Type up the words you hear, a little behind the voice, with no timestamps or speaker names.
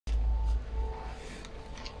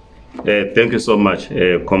Thank you so much,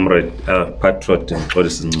 Comrade Patriot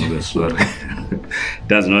sorry.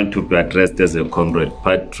 Does not to be addressed as a Comrade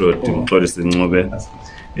Patriot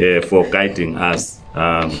for guiding us.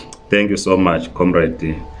 Thank you so much,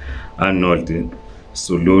 Comrade Arnold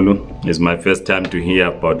Sululu. It's my first time to hear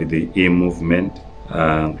about the E movement.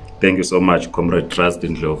 Thank you so much, Comrade Trust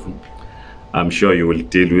in Ndlovu. I'm sure you will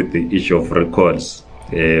deal with the issue of recalls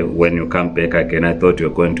when you come back again. I thought you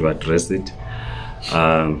were going to address it.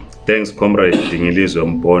 Thanks, Comrade Dingilizo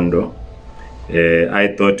Mpondo.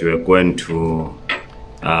 I thought we were going to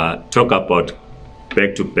talk about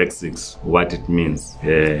back to basics, what it means,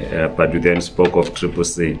 but we then spoke of Triple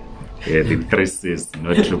C, the 3 C's,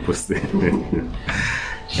 not Triple C.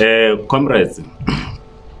 Comrades,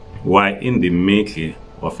 we're in the middle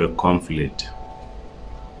of a conflict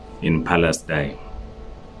in Palestine.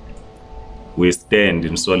 We stand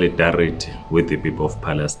in solidarity with the people of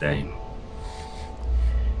Palestine.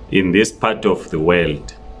 In this part of the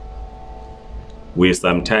world, we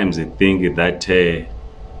sometimes think that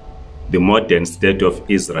the modern state of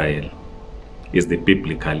Israel is the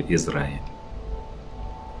biblical Israel.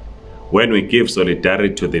 When we give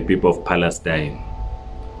solidarity to the people of Palestine,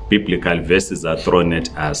 biblical verses are thrown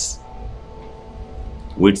at us,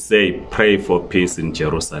 which say, pray for peace in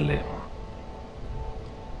Jerusalem.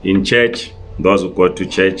 In church, those who go to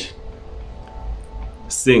church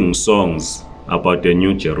sing songs about the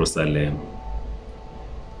new Jerusalem.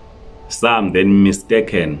 Some then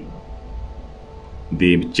mistaken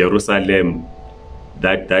the Jerusalem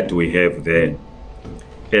that we have there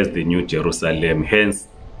as the new Jerusalem. Hence,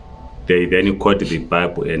 they then quote the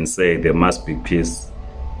Bible and say there must be peace.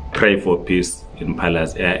 Pray for peace in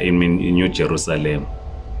in New Jerusalem.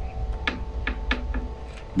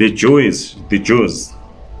 The Jews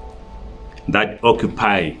that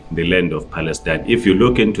occupy the land of Palestine, if you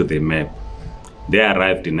look into the map, they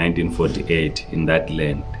arrived in 1948 in that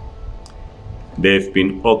land. They've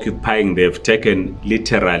been occupying, they've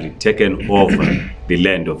literally taken over the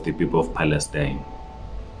land of the people of Palestine.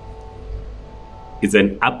 It's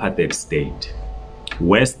an apartheid state,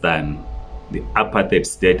 worse than the apartheid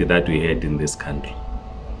state that we had in this country.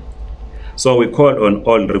 So we call on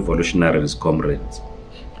all revolutionaries, comrades,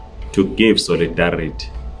 to give solidarity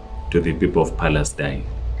to the people of Palestine.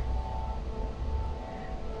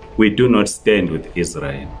 We do not stand with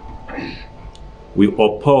Israel. We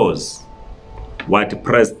oppose what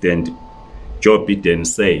President Joe Biden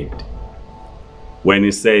said when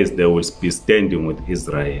he says they will be standing with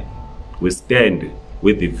Israel. We stand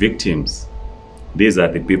with the victims. These are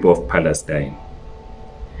the people of Palestine.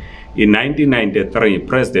 In 1993,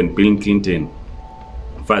 President Bill Clinton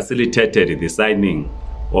facilitated the signing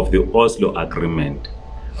of the Oslo Agreement,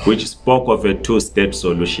 which spoke of a 2-state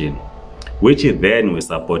solution, which then we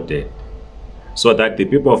supported, so that the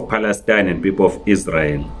people of Palestine and people of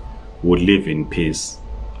Israel would live in peace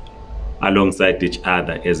alongside each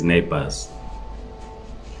other as neighbors.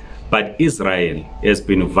 But Israel has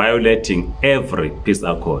been violating every peace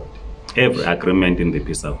accord, every agreement in the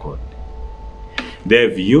peace accord.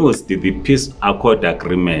 They've used the peace accord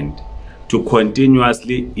agreement to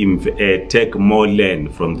continuously take more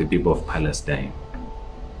land from the people of Palestine.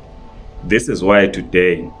 This is why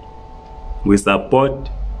today we support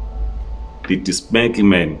the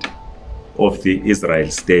dismantlement of the Israel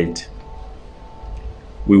state.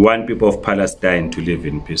 We want people of Palestine to live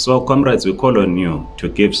in peace. So, comrades, we call on you to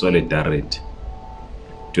give solidarity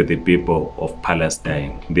to the people of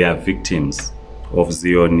Palestine. They are victims of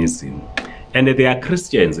Zionism. And they are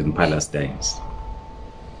Christians in Palestine.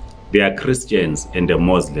 They are Christians and the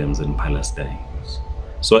Muslims in Palestine.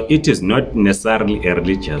 So it is not necessarily a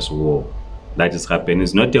religious war that is happening.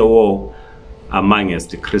 It's not a war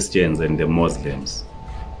amongst the Christians and the Muslims.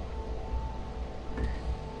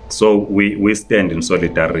 So we stand in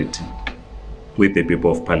solidarity with the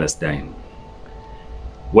people of Palestine.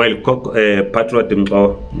 Well, Patriot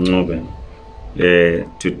Ngcobo,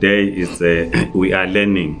 today is we are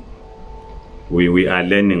learning. We are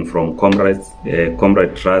learning from comrades.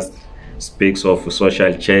 Comrade Trust speaks of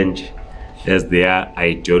social change as their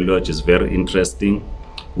ideology is very interesting.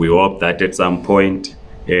 We hope that at some point,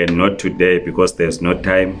 not today because there's no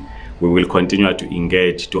time, we will continue to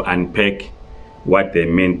engage, to unpack what they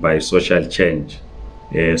mean by social change,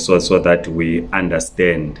 so that we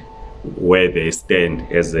understand where they stand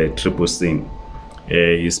as a Triple C.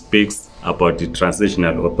 He speaks about the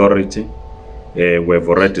transitional authority. We've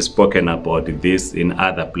already spoken about this in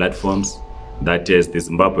other platforms. That is the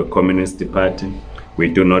Zimbabwe Communist Party. We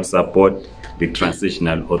do not support the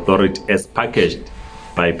transitional authority as packaged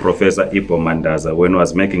by Professor Ipo Mandaza when he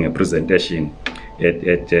was making a presentation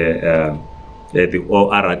at the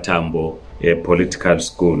O.R. Tambo Political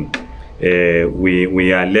School.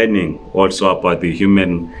 We are learning also about the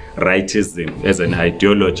human rightism as an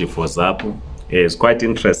ideology for ZAPU. It's quite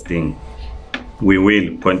interesting. We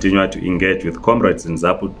will continue to engage with comrades in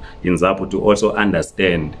ZAPU to also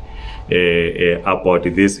understand about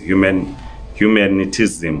this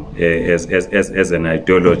humanitism as an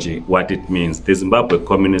ideology, what it means. The Zimbabwe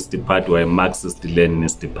Communist Party were a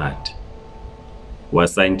Marxist-Leninist party,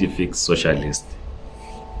 was scientific socialist.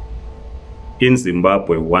 In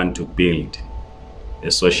Zimbabwe, we want to build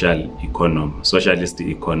a socialist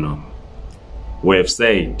economy. We have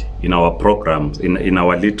said in our programs, in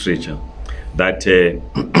our literature, that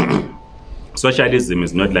socialism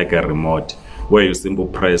is not like a remote where you simply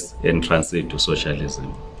press and transit to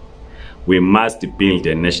socialism. We must build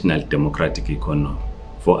a national democratic economy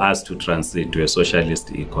for us to transit to a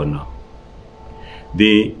socialist economy.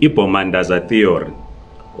 The Ipomandaza theory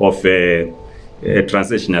of a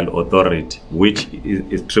transitional authority, which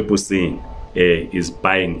is CCC, is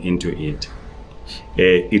buying into it.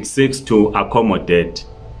 It seeks to accommodate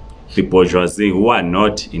the bourgeoisie who are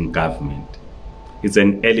not in government. It's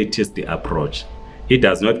an elitist approach. It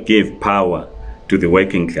does not give power to the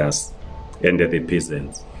working class and the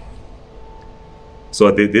peasants.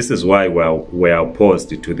 So this is why we are opposed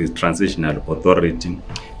to this transitional authority.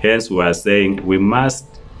 Hence, we are saying we must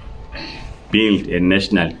build a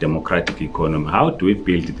national democratic economy. How do we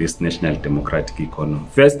build this national democratic economy?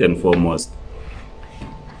 First and foremost,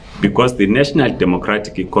 because the national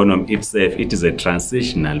democratic economy itself, it is a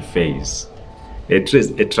transitional phase. It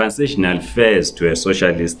is a transitional phase to a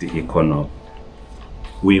socialist economy.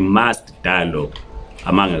 We must dialogue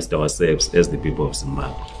amongst ourselves as the people of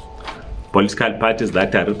Zimbabwe. Political parties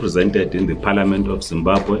that are represented in the Parliament of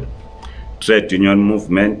Zimbabwe, trade union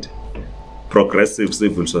movement, progressive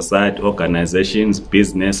civil society organizations,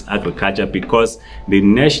 business, agriculture, because the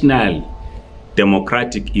national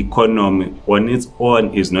democratic economy on its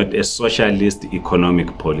own is not a socialist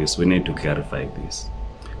economic policy. We need to clarify this.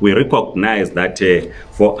 We recognize that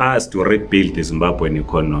for us to rebuild the Zimbabwean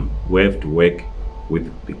economy, we have to work with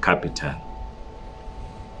the capital.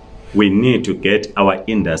 We need to get our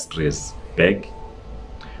industries back.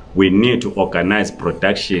 We need to organize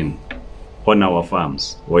production on our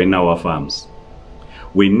farms or in our farms.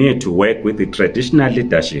 We need to work with the traditional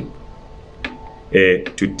leadership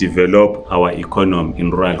to develop our economy in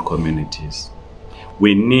rural communities.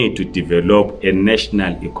 We need to develop a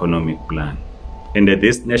national economic plan. And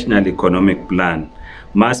this national economic plan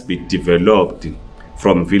must be developed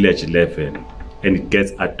from village level and it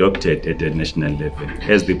gets adopted at the national level.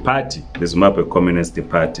 As the party, the Zimbabwe Communist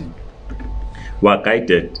Party, we are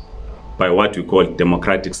guided by what we call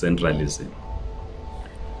democratic centralism.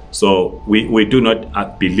 So we do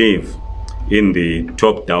not believe in the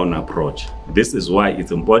top-down approach. This is why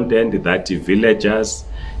it's important that villagers,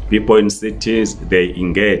 people in cities, they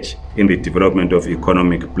engage in the development of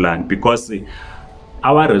economic plan, because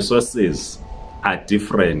our resources are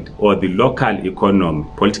different, or the local economy,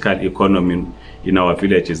 political economy in our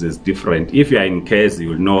villages is different. If you are in Kezi,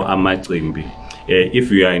 you know Amachimbi.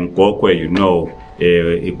 If you are in Gokwe, you know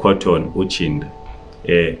Ikoton, Uchind.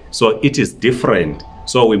 So it is different.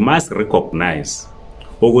 So we must recognize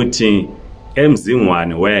Oguti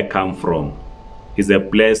Mzingwane, where I come from, is a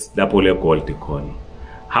place that we call the Kon.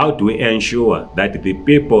 How do we ensure that the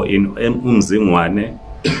people in Mzingwane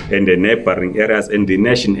and the neighboring areas and the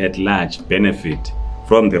nation at large benefit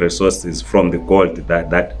from the resources, from the gold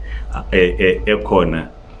that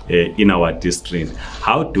in our district?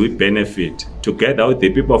 How do we benefit together with the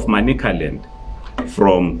people of Manicaland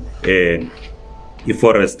from the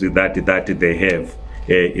forestry that they have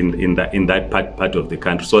in that part of the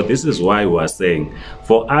country? So this is why we are saying,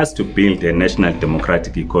 for us to build a national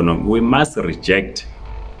democratic economy, we must reject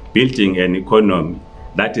building an economy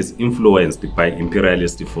that is influenced by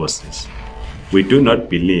imperialist forces. We do not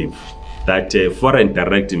believe that foreign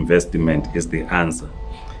direct investment is the answer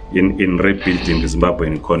in rebuilding the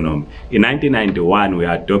Zimbabwean economy. In 1991, we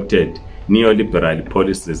adopted neoliberal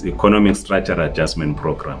policies, economic structural adjustment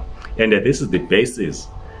program. And this is the basis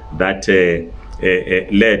that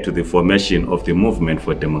led to the formation of the movement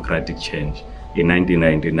for democratic change in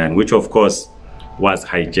 1999, which of course was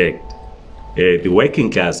hijacked. The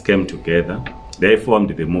working class came together. They formed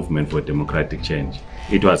the movement for democratic change.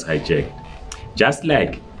 It was hijacked. Just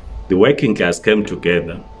like the working class came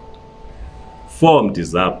together, formed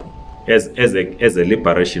ZAPU as a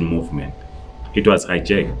liberation movement, it was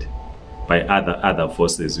hijacked by other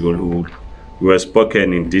forces who were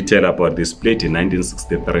spoken in detail about the split in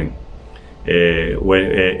 1963.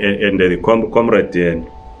 And the comrade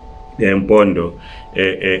Mpondo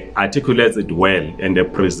articulates it well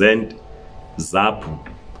and present ZAPU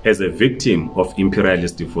as a victim of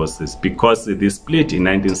imperialist forces, because the split in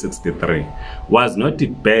 1963 was not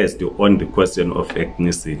based on the question of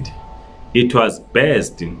ethnicity. It was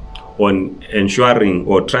based on ensuring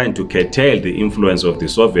or trying to curtail the influence of the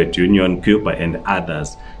Soviet Union, Cuba, and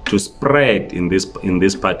others to spread in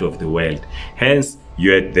this part of the world. Hence,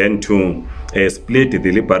 you had then to split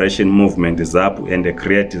the liberation movement, ZAPU, and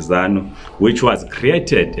create ZANU, which was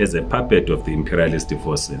created as a puppet of the imperialist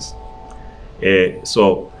forces.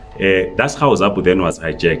 That's how ZAPU then was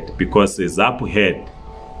hijacked, because ZAPU had,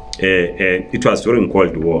 it was during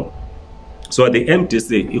Cold War. So the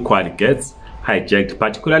MTC equally gets hijacked,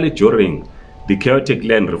 particularly during the chaotic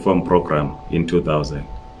land reform program in 2000,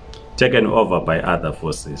 taken over by other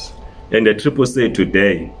forces. And the CCC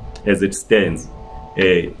today, as it stands,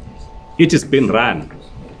 it has been run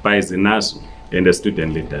by ZINASU and the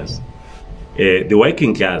student leaders. The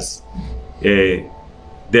working class, they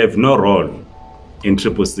have no role in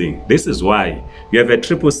CCC. This is why you have a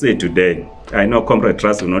CCC today. I know Comrade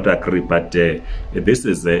Truss will not agree, but this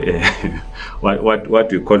is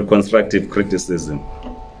what we call constructive criticism.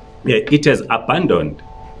 It has abandoned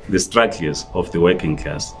the struggles of the working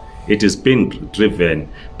class. It is being driven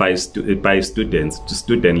by students, to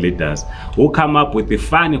student leaders who come up with the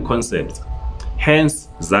funny concepts. Hence,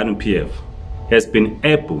 ZANU-PF has been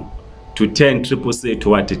able to turn CCC to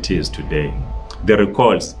what it is today. The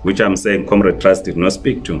recalls, which I'm saying Comrade Truss did not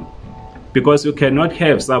speak to. Because you cannot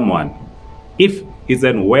have someone, if it's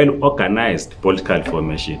a well-organized political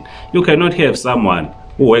formation, you cannot have someone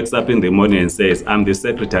who wakes up in the morning and says, I'm the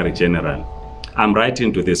Secretary General, I'm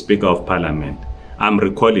writing to the Speaker of Parliament, I'm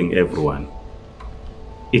recalling everyone.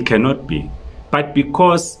 It cannot be. But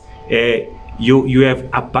because you have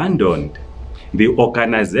abandoned the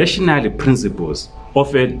organizational principles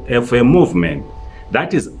of a movement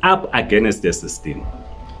that is up against the system,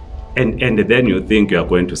 and then you think you are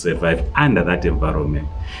going to survive under that environment.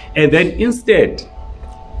 And then instead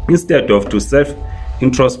of to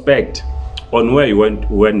self-introspect on where you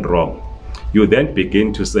went wrong, you then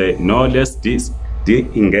begin to say, no, let's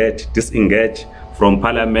disengage from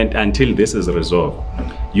Parliament until this is resolved.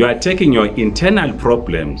 You are taking your internal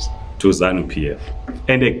problems to ZANU-PF,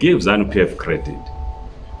 and they give ZANU-PF credit.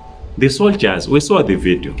 The soldiers, we saw the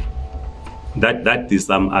video that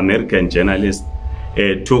some American journalist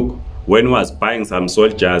took when he was buying some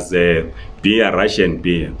soldiers beer, Russian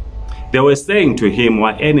beer. They were saying to him,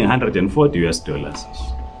 we're earning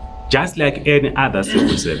 $140, just like any other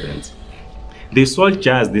civil servants. The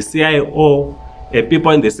soldiers, the CIO,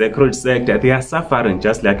 people in the security sector, they are suffering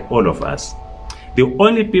just like all of us. The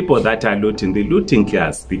only people that are looting, the looting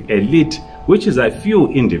class, the elite, which is a few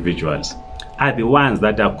individuals, are the ones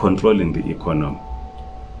that are controlling the economy.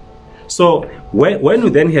 So when we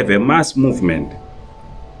then have a mass movement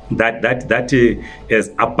that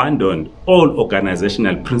has abandoned all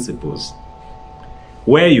organizational principles,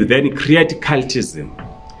 where you then create cultism,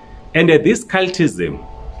 and this cultism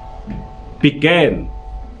began,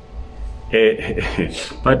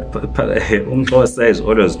 but Umko says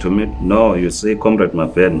always to me, no, you see, Comrade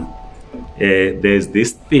Mabhena, there's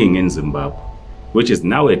this thing in Zimbabwe, which is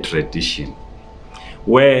now a tradition,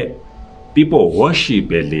 where people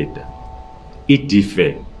worship a leader.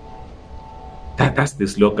 Idife. That's the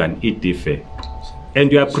slogan, Idife.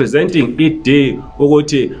 And you are presenting ID,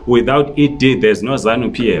 without ID, there's no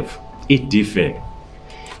ZANU-PF. Idife.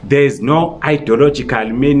 There is no ideological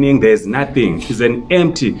meaning, there's nothing. It's an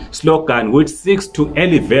empty slogan which seeks to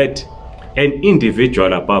elevate an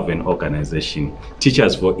individual above an organization.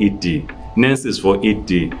 Teachers for ED, nurses for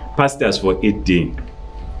ED, pastors for ED.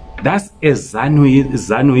 That's a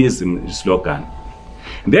ZANUism slogan.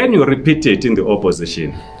 Then you repeat it in the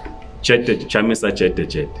opposition. Chamisa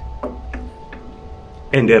Chetechet.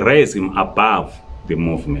 And they raise him above the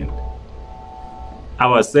movement. I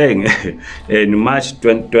was saying in March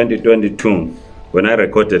 2022, when I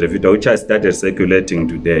recorded a video which I started circulating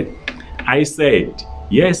today, I said,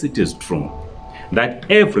 yes, it is true that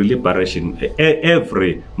every liberation,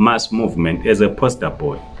 every mass movement is a poster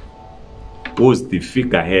boy who's the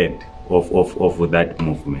figurehead of that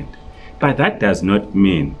movement. But that does not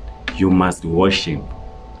mean you must worship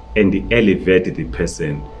and elevate the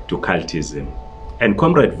person to cultism. And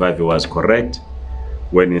Comrade Vavi was correct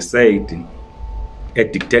when he said, a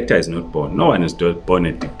dictator is not born. No one is born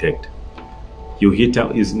a dictator.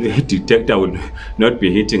 A dictator will not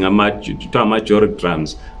be hitting a majority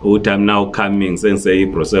drums. I'm now coming, no.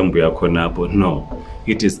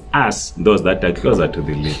 It is us, those that are closer to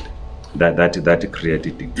the lead, that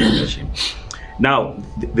created dictatorship. Now,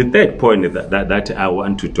 the third point that I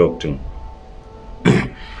want to talk to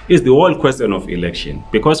is the whole question of election.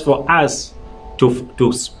 Because for us to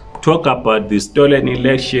talk about the stolen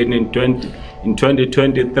election in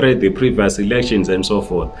 2023, the previous elections and so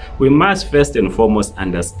forth, we must first and foremost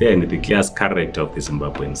understand the class character of the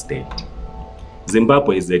Zimbabwean state.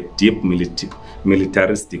 Zimbabwe is a deep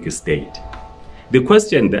militaristic state. The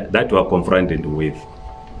question that we are confronted with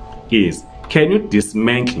is, can you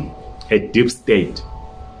dismantle a deep state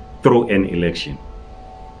through an election?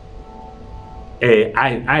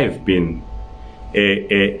 I've been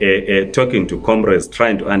talking to comrades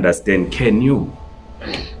trying to understand, can you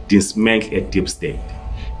dismantle a deep state?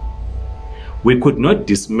 We could not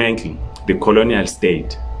dismantle the colonial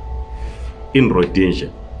state in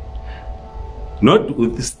Rhodesia,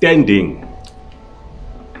 notwithstanding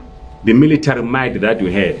the military might that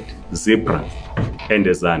we had, Zipra and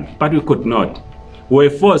Zanu, but we could not. We were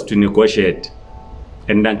forced to negotiate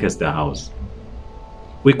in Lancaster House.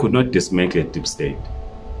 We could not dismantle a deep state.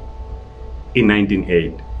 In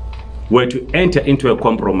 1908, we were to enter into a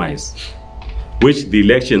compromise, which the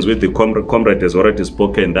elections with the comrade has already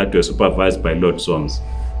spoken, that were supervised by Lord Soames.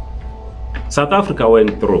 South Africa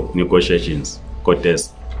went through negotiations,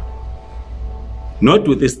 Cortes.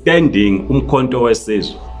 Notwithstanding Umkhonto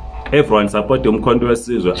wesizwe, everyone supported Umkhonto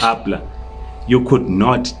wesizwe, APLA, you could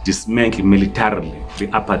not dismantle militarily the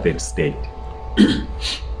apartheid state.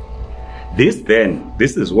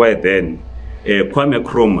 This is where then Kwame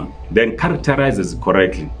Nkrumah then characterizes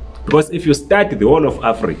correctly. Because if you study the whole of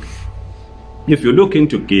Africa, if you look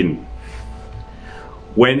into Guinea,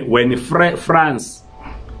 when France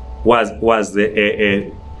was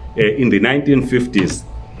in the 1950s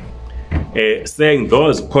saying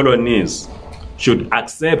those colonies should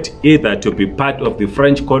accept either to be part of the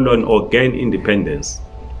French colony or gain independence,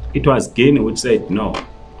 it was Guinea which said no.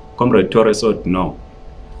 Comrade Torres said no.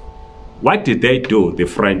 What did they do, the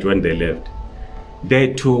French, when they left? They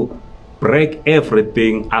had to break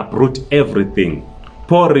everything, uproot everything,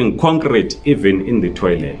 pouring concrete even in the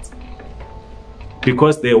toilets,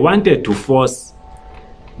 because they wanted to force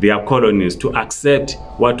their colonies to accept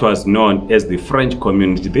what was known as the French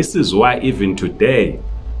community. This is why even today,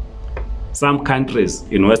 some countries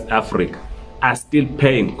in West Africa are still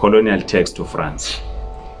paying colonial tax to France.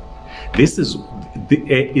 This is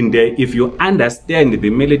if you understand the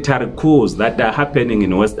military coups that are happening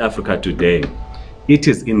in West Africa today, it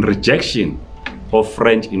is in rejection of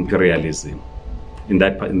French imperialism in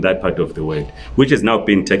that part of the world, which is now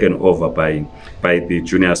being taken over by the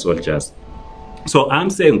junior soldiers. So I'm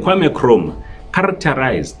saying Kwame Nkrumah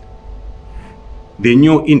characterized the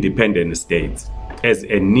new independent states as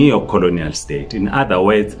a neo-colonial state. In other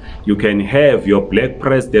words, you can have your black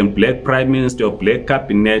president, black prime minister, black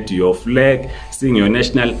cabinet, your flag, sing your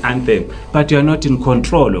national anthem, but you're not in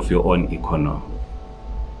control of your own economy.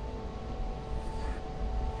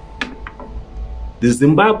 The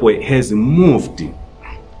Zimbabwe has moved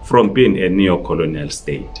from being a neo-colonial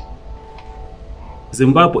state.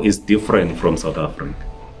 Zimbabwe is different from South Africa.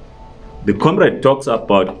 The comrade talks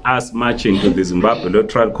about us marching to the Zimbabwe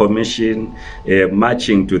Electoral Commission,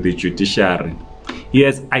 marching to the judiciary. He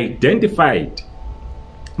has identified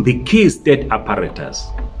the key state apparatus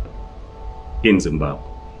in Zimbabwe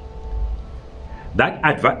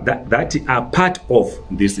that are part of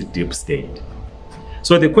this deep state.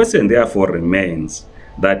 So the question therefore remains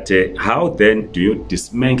that how then do you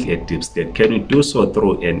dismantle a deep state? Can you do so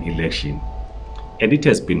through an election? And it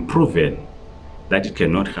has been proven that it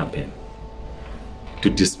cannot happen to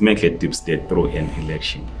dismantle a deep state through an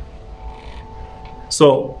election.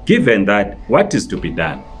 So given that, what is to be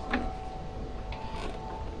done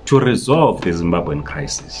to resolve the Zimbabwean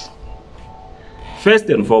crisis? First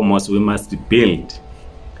and foremost, we must build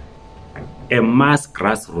a mass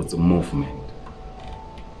grassroots movement.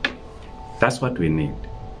 That's what we need.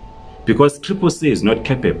 Because CCC is not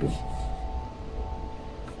capable.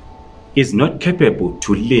 Is not capable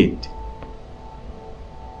to lead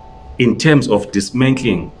in terms of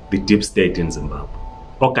dismantling the deep state in Zimbabwe.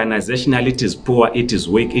 Organizationally, it is poor, it is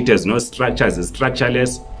weak, it has no structures, it's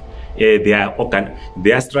structureless.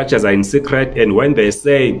 Their structures are in secret, and when they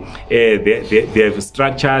say they have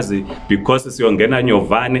structures because it's Yongena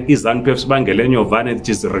Nyovane, is Anpefsbangele Nyovane, it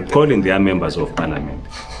is recalling their members of parliament.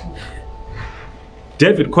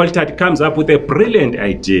 David Coltart comes up with a brilliant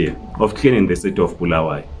idea of cleaning the city of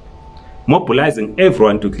Bulawayo, mobilizing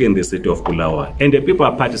everyone to clean the city of Bulawayo, and the people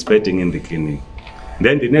are participating in the cleaning.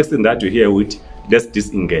 Then the next thing that you hear with, let's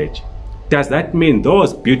disengage. Does that mean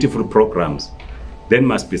those beautiful programs then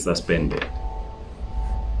must be suspended?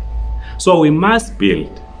 So we must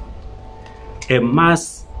build a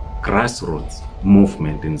mass grassroots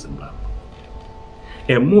movement in Zimbabwe.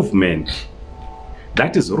 A movement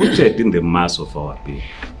that is rooted in the mass of our people.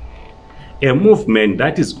 A movement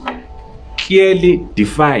that is clearly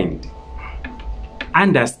defined,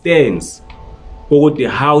 understands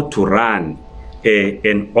how to run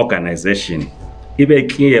an organization. Ibe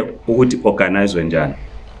clear organize njani.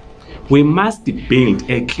 We must build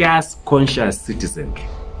a class-conscious citizenry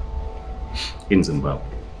in Zimbabwe.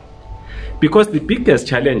 Because the biggest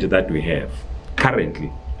challenge that we have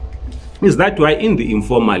currently is that we are in the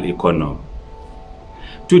informal economy.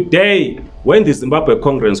 Today, when the Zimbabwe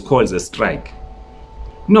Congress calls a strike,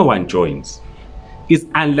 no one joins. It's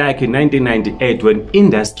unlike in 1998 when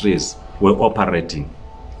industries were operating.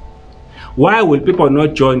 Why will people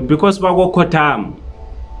not join? Because bago kotam.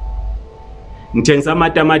 Ntengisa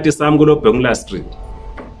matamati sam kulo Bengula Street.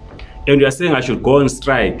 And you are saying I should go on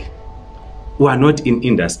strike. We are not in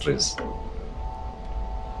industries.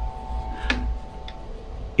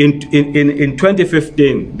 In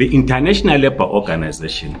 2015, the International Labour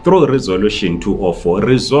Organization, through Resolution 204,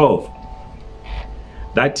 resolved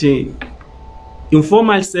that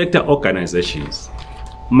informal sector organizations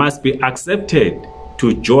must be accepted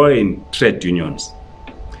to join trade unions.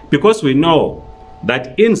 Because we know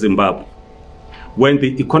that in Zimbabwe, when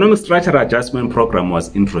the Economic Structural Adjustment Program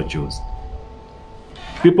was introduced,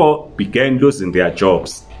 people began losing their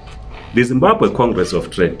jobs. The Zimbabwe Congress of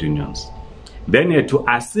Trade Unions then had to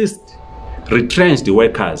assist retrenched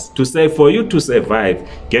workers to say, for you to survive,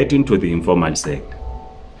 get into the informal sector.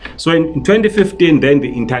 So in 2015, then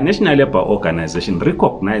the International Labour Organization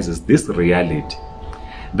recognizes this reality,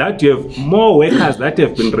 that you have more workers that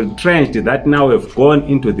have been retrenched that now have gone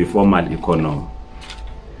into the formal economy.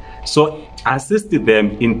 So assist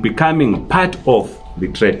them in becoming part of the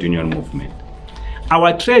trade union movement.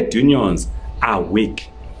 Our trade unions are weak.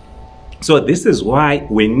 So this is why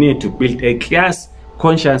we need to build a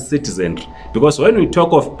class-conscious citizenry. Because when we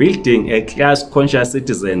talk of building a class-conscious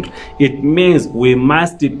citizenry, it means we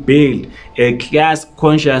must build a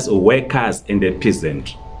class-conscious workers and a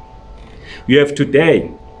peasantry. You have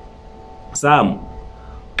today some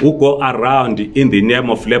who go around in the name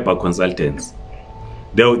of labor consultants.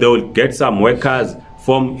 They will get some workers,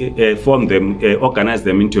 form them, organize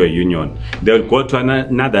them into a union. They will go to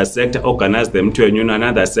another sector, organize them into a union,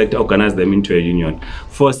 another sector, organize them into a union,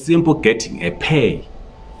 for simple getting a pay.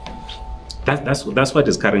 That's what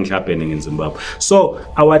is currently happening in Zimbabwe. So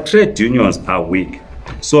our trade unions are weak.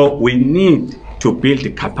 So we need to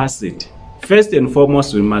build capacity. First and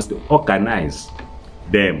foremost, we must organize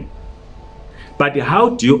them. But how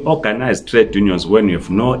do you organize trade unions when you have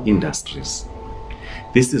no industries?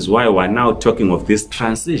 This is why we're now talking of this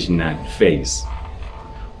transitional phase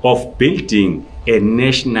of building a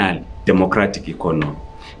national democratic economy.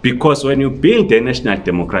 Because when you build a national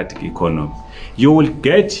democratic economy, you will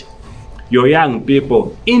get your young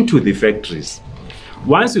people into the factories.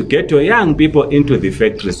 Once you get your young people into the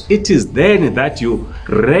factories, it is then that you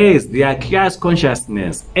raise their class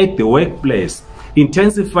consciousness at the workplace,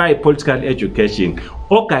 intensify political education,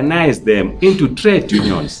 organize them into trade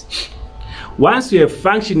unions. Once you have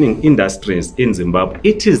functioning industries in Zimbabwe,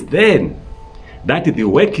 it is then that the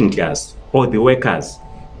working class or the workers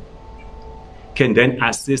can then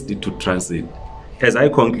assist to transit. As I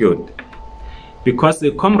conclude, because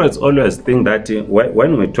the comrades always think that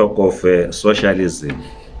when we talk of socialism,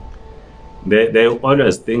 they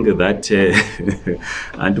always think that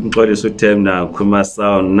and umxolisa term now kuma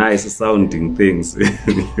sound nice sounding things.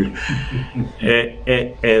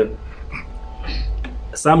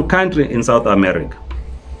 Some country in South America,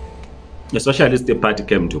 the Socialist Party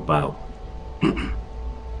came to power.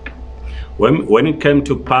 When it came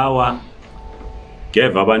to power,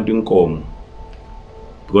 gave abantu inkomo,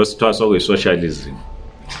 because it was always socialism.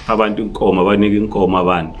 Abantu inkomo, abanika inkomo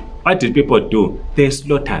abantu. What did people do? They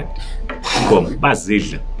slaughtered inkomo,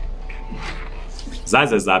 bazidla.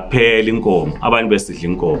 Zaze zaphela inkomo, abantu besidla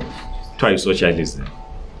inkomo. It was socialism.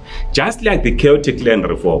 Just like the chaotic land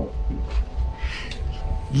reform.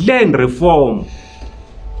 Land reform,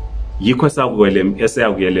 because now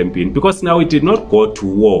we did not go to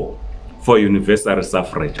war for universal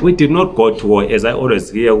suffrage. We did not go to war, as I always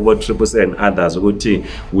hear what Triple and others,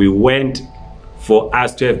 we went for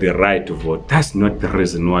us to have the right to vote. That's not the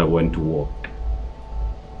reason why we went to war.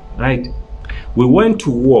 Right? We went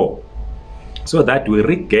to war so that we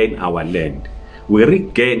regain our land, we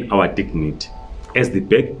regain our dignity as the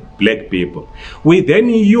black people. We then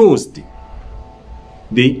used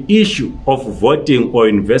the issue of voting or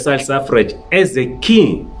universal suffrage as a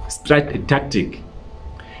key tactic.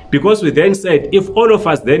 Because we then said, if all of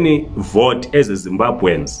us then vote as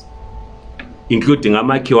Zimbabweans, including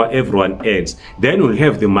Amakiwa, everyone else, then we'll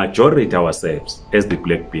have the majority ourselves as the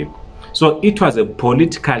black people. So it was a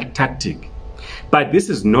political tactic. But this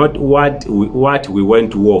is not what we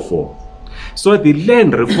went to war for. So the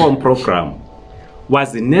land reform program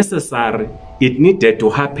was necessary. It needed to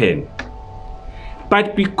happen.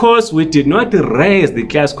 But because we did not raise the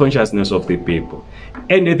class consciousness of the people,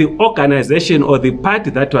 and the organization or the party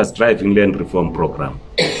that was driving land reform program,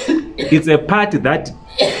 it's a party that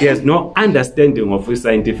has no understanding of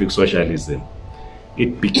scientific socialism.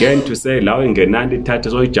 It began to say, "Law ingenandi thatha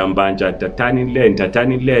soyijambanja, tathani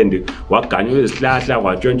land, waganywa izihlahla,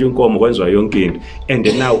 watshontsha inkomo, kwenziwa yonke into." And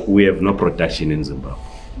now we have no production in Zimbabwe.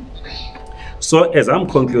 So as I'm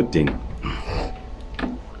concluding,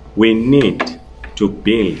 we need to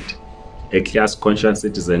build a class conscious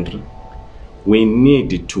citizenry. We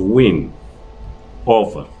need to win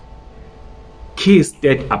over key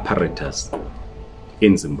state apparatus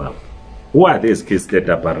in Zimbabwe. Who are these key state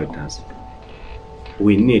apparatus?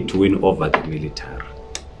 We need to win over the military.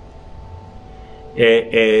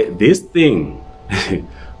 This thing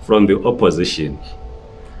from the opposition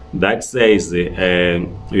that says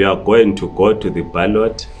you are going to go to the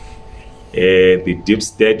ballot, the deep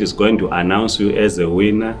state is going to announce you as a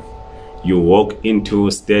winner, you walk into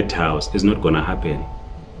State House, is not going to happen.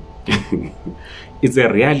 It's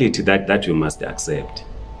a reality that we must accept.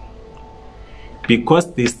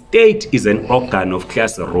 Because the state is an organ of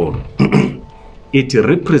class rule. It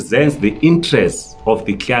represents the interests of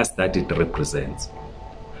the class that it represents.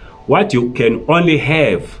 What you can only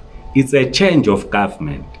have is a change of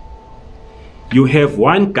government. You have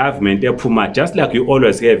one government, just like you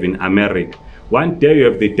always have in America. One day you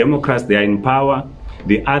have the Democrats, they are in power.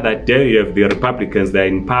 The other day you have the Republicans, they are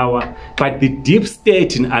in power. But the deep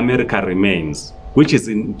state in America remains, which is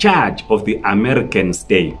in charge of the American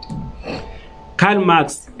state. Karl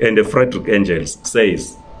Marx and Friedrich Engels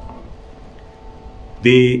says,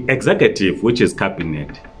 the executive, which is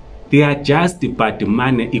cabinet, they are just but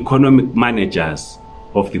economic managers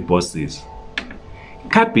of the bosses.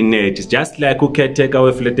 Cabinet is just like who can take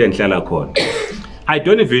away flat and Shalakon. I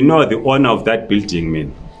don't even know the owner of that building,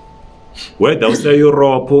 man. Whether you say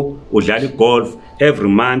Europe, Ujali golf, every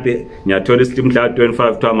month, Nyatoli slim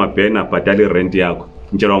 25 to Mabhena, Patali rent yako,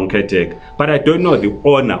 but I don't know the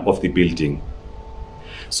owner of the building.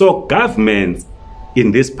 So governments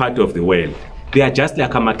in this part of the world, they are just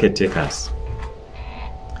like market takers.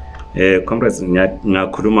 Comrades,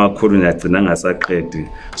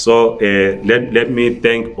 so let me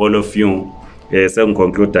thank all of you. So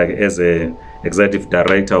conclude as a executive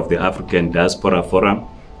director of the African Diaspora Forum,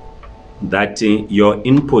 that your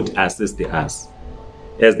input assists us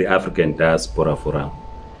as the African Diaspora Forum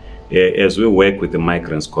as we work with the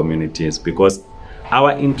migrants communities, because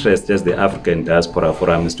our interest as the African Diaspora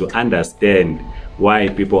Forum is to understand why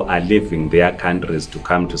people are leaving their countries to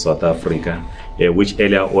come to South Africa, which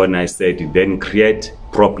earlier on I said then create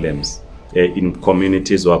problems in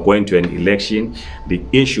communities who are going to an election. The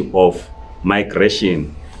issue of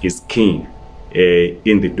migration is key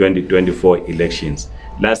in the 2024 elections.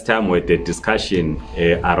 Last time we had a discussion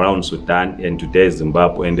around Sudan, and today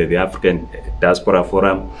Zimbabwe, and the African Diaspora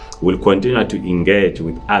Forum will continue to engage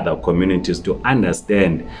with other communities to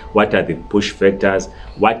understand what are the push factors,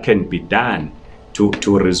 what can be done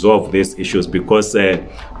to resolve these issues, because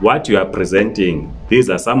what you are presenting,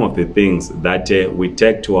 these are some of the things that we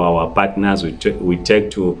take to our partners, we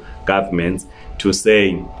take to governments to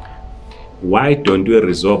say, why don't we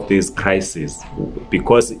resolve this crisis?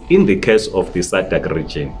 Because in the case of the SADC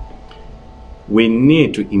region, we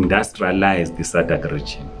need to industrialize the SADC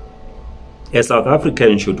region. A South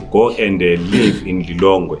African should go and live in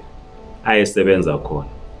Lilongwe.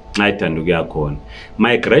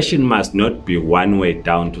 Migration must not be one way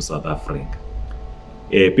down to South Africa.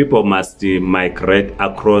 People must migrate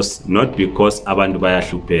across, not because abantu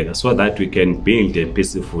bayahlupeka, so that we can build a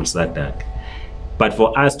peaceful SADC. But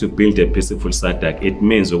for us to build a peaceful SADC, it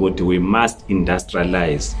means we must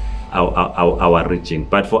industrialize our region.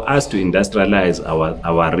 But for us to industrialize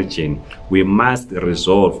our region, we must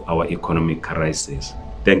resolve our economic crisis.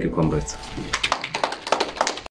 Thank you, comrades.